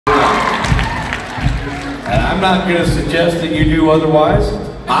I'm not going to suggest that you do otherwise.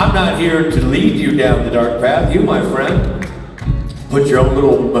 I'm not here to lead you down the dark path. You, my friend, put your own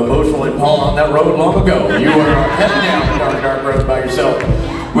little emotional Impala on that road long ago. You are heading down the dark, dark road by yourself,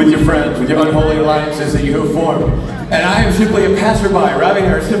 with your friends, with your unholy alliances that you have formed. And I am simply a passerby. Robbie and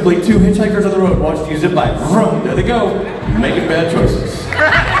I are simply two hitchhikers on the road watching you zip by. Vroom, there they go, making bad choices.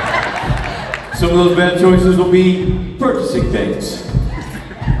 Some of those bad choices will be purchasing things.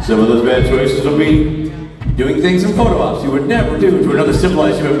 Some of those bad choices will be doing things in photo ops you would never do to another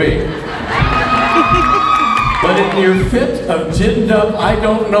civilized human being. But in your fit of ginned up I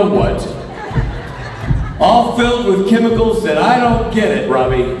don't know what, all filled with chemicals that I don't get it,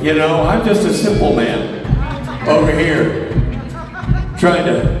 Robbie. You know, I'm just a simple man over here trying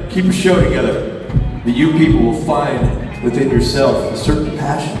to keep a show together that you people will find within yourself a certain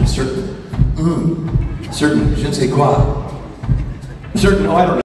passion, a certain je ne sais quoi, a certain, oh, I don't know.